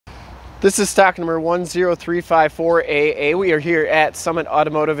This is stock number 10354AA. We are here at Summit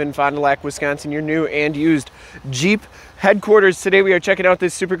Automotive in Fond du Lac, Wisconsin, your new and used Jeep headquarters. Today we are checking out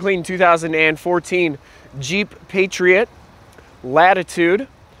this super clean 2014 Jeep Patriot Latitude.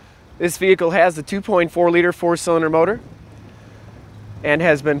 This vehicle has a 2.4 liter 4-cylinder motor and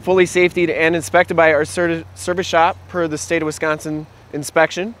has been fully safetied and inspected by our service shop per the state of Wisconsin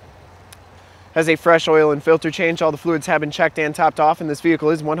inspection. Has a fresh oil and filter change. All the fluids have been checked and topped off, and this vehicle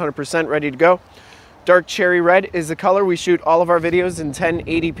is 100% ready to go. Dark cherry red is the color. We shoot all of our videos in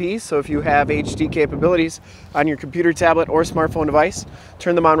 1080p, so if you have HD capabilities on your computer, tablet, or smartphone device,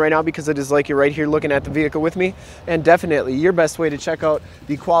 turn them on right now because it is like you're right here looking at the vehicle with me. And definitely your best way to check out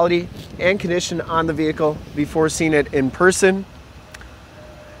the quality and condition on the vehicle before seeing it in person.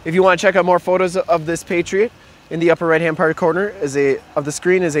 If you want to check out more photos of this Patriot, in the upper right-hand part corner of the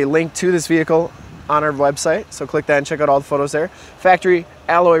screen is a link to this vehicle on our website. So click that and check out all the photos there. Factory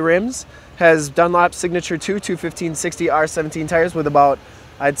alloy rims, has Dunlop Signature 215/60 R17 tires with about,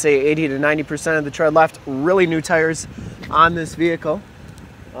 I'd say, 80 to 90% of the tread left. Really new tires on this vehicle.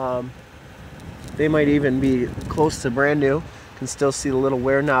 They might even be close to brand new. You can still see the little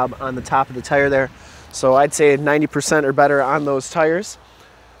wear knob on the top of the tire there. So I'd say 90% or better on those tires.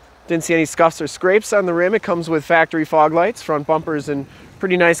 Didn't see any scuffs or scrapes on the rim. It comes with factory fog lights. Front bumper's in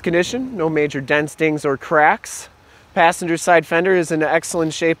pretty nice condition. No major dents, dings, or cracks. Passenger side fender is in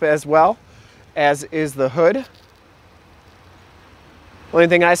excellent shape as well, as is the hood. Only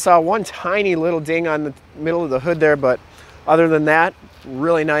thing I saw, one tiny little ding on the middle of the hood there, but other than that,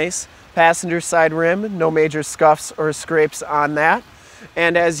 really nice. Passenger side rim, no major scuffs or scrapes on that.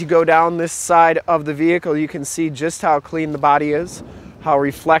 And as you go down this side of the vehicle, you can see just how clean the body is, how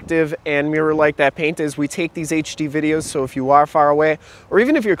reflective and mirror-like that paint is. We take these HD videos, so if you are far away, or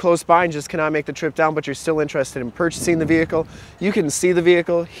even if you're close by and just cannot make the trip down, but you're still interested in purchasing the vehicle, you can see the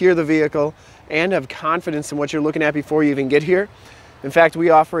vehicle, hear the vehicle, and have confidence in what you're looking at before you even get here. In fact, we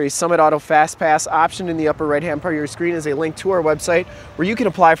offer a Summit Auto Fast Pass option. In the upper right-hand part of your screen is a link to our website where you can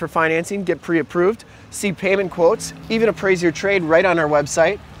apply for financing, get pre-approved, see payment quotes, even appraise your trade right on our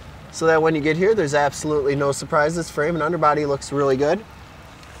website, so that when you get here, there's absolutely no surprises. Frame and underbody looks really good.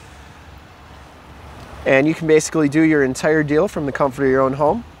 And you can basically do your entire deal from the comfort of your own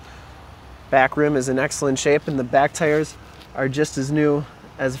home. Back rim is in excellent shape, and the back tires are just as new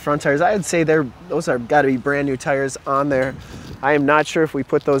as the front tires. I would say those are got to be brand new tires on there. I am not sure if we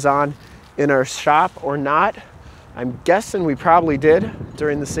put those on in our shop or not. I'm guessing we probably did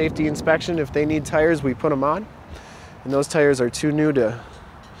during the safety inspection. If they need tires, we put them on. And those tires are too new to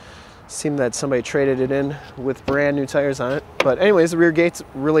seem that somebody traded it in with brand new tires on it. But anyways, the rear gate's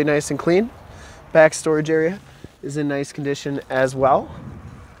really nice and clean. Back storage area is in nice condition as well.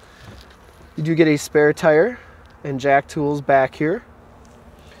 You do get a spare tire and jack tools back here.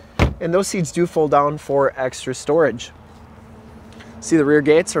 And those seats do fold down for extra storage. See, the rear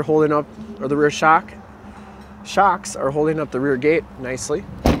gates are holding up, or the rear shocks are holding up the rear gate nicely.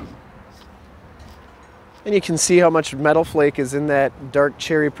 And you can see how much metal flake is in that dark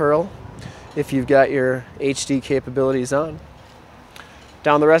cherry pearl if you've got your HD capabilities on.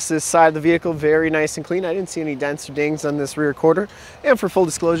 Down the rest of this side of the vehicle, very nice and clean. I didn't see any dents or dings on this rear quarter. And for full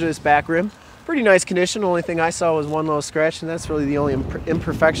disclosure, this back rim, pretty nice condition. Only thing I saw was one little scratch, and that's really the only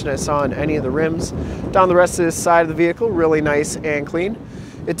imperfection I saw on any of the rims. Down the rest of this side of the vehicle, really nice and clean.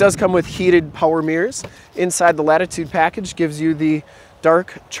 It does come with heated power mirrors. Inside the Latitude package gives you the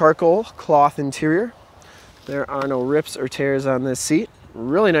dark charcoal cloth interior. There are no rips or tears on this seat.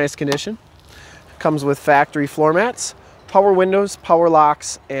 Really nice condition. Comes with factory floor mats, power windows, power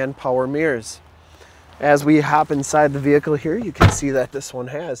locks, and power mirrors. As we hop inside the vehicle here, you can see that this one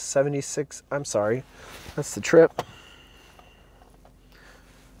has 76, I'm sorry, that's the trip.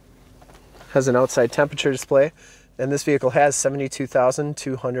 Has an outside temperature display, and this vehicle has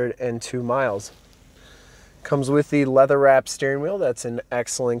 72,202 miles. Comes with the leather wrapped steering wheel that's in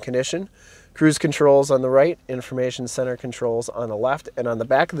excellent condition. Cruise controls on the right, information center controls on the left, and on the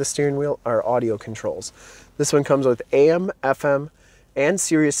back of the steering wheel are audio controls. This one comes with AM, FM, and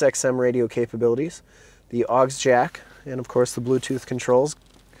Sirius XM radio capabilities, the aux jack, and of course the Bluetooth controls.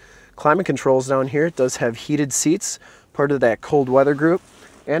 Climate controls down here. It does have heated seats, part of that cold weather group,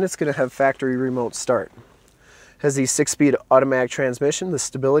 and it's going to have factory remote start. Has the 6-speed automatic transmission, the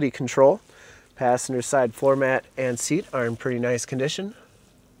stability control. Passenger side floor mat and seat are in pretty nice condition.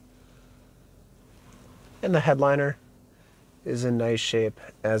 And the headliner is in nice shape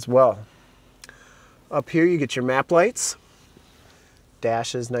as well. Up here you get your map lights.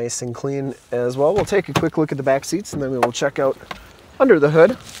 Dash is nice and clean as well. We'll take a quick look at the back seats and then we will check out under the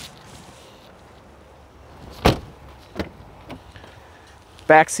hood.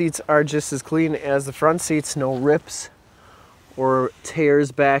 Back seats are just as clean as the front seats. No rips or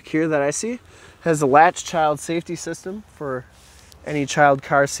tears back here that I see. Has a latch child safety system for any child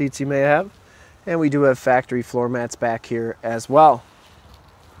car seats you may have. And we do have factory floor mats back here as well.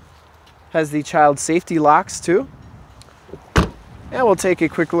 Has the child safety locks too. And we'll take a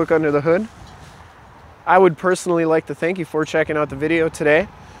quick look under the hood. I would personally like to thank you for checking out the video today.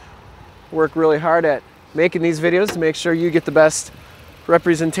 Work really hard at making these videos to make sure you get the best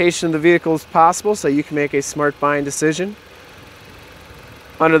representation of the vehicles possible so you can make a smart buying decision.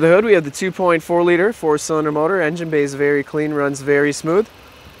 Under the hood we have the 2.4 liter 4-cylinder motor. Engine bay is very clean, runs very smooth.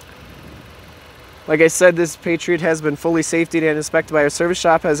 Like I said, this Patriot has been fully safetied and inspected by our service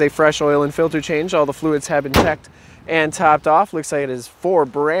shop, has a fresh oil and filter change. All the fluids have been checked and topped off. Looks like it has 4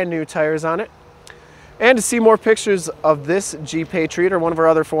 brand new tires on it. And to see more pictures of this Jeep Patriot or one of our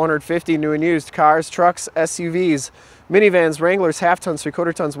other 450 new and used cars, trucks, SUVs, minivans, Wranglers, half tons,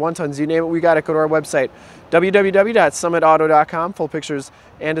 3/4 tons, 1 tons, you name it, we got it. Go to our website, www.summitauto.com. Full pictures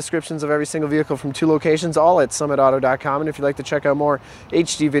and descriptions of every single vehicle from 2 locations, all at summitauto.com. And if you'd like to check out more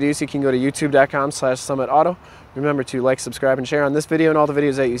HD videos, you can go to youtube.com/summitauto. Remember to like, subscribe, and share on this video and all the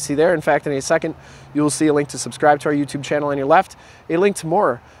videos that you see there. In fact, in a second, you will see a link to subscribe to our YouTube channel on your left, a link to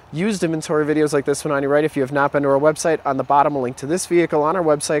more used inventory videos like this one on your right. If you have not been to our website, on the bottom, a link to this vehicle on our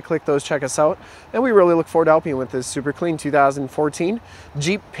website. Click those, check us out. And we really look forward to helping you with this super clean 2014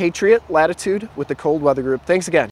 Jeep Patriot Latitude with the cold weather group. Thanks again.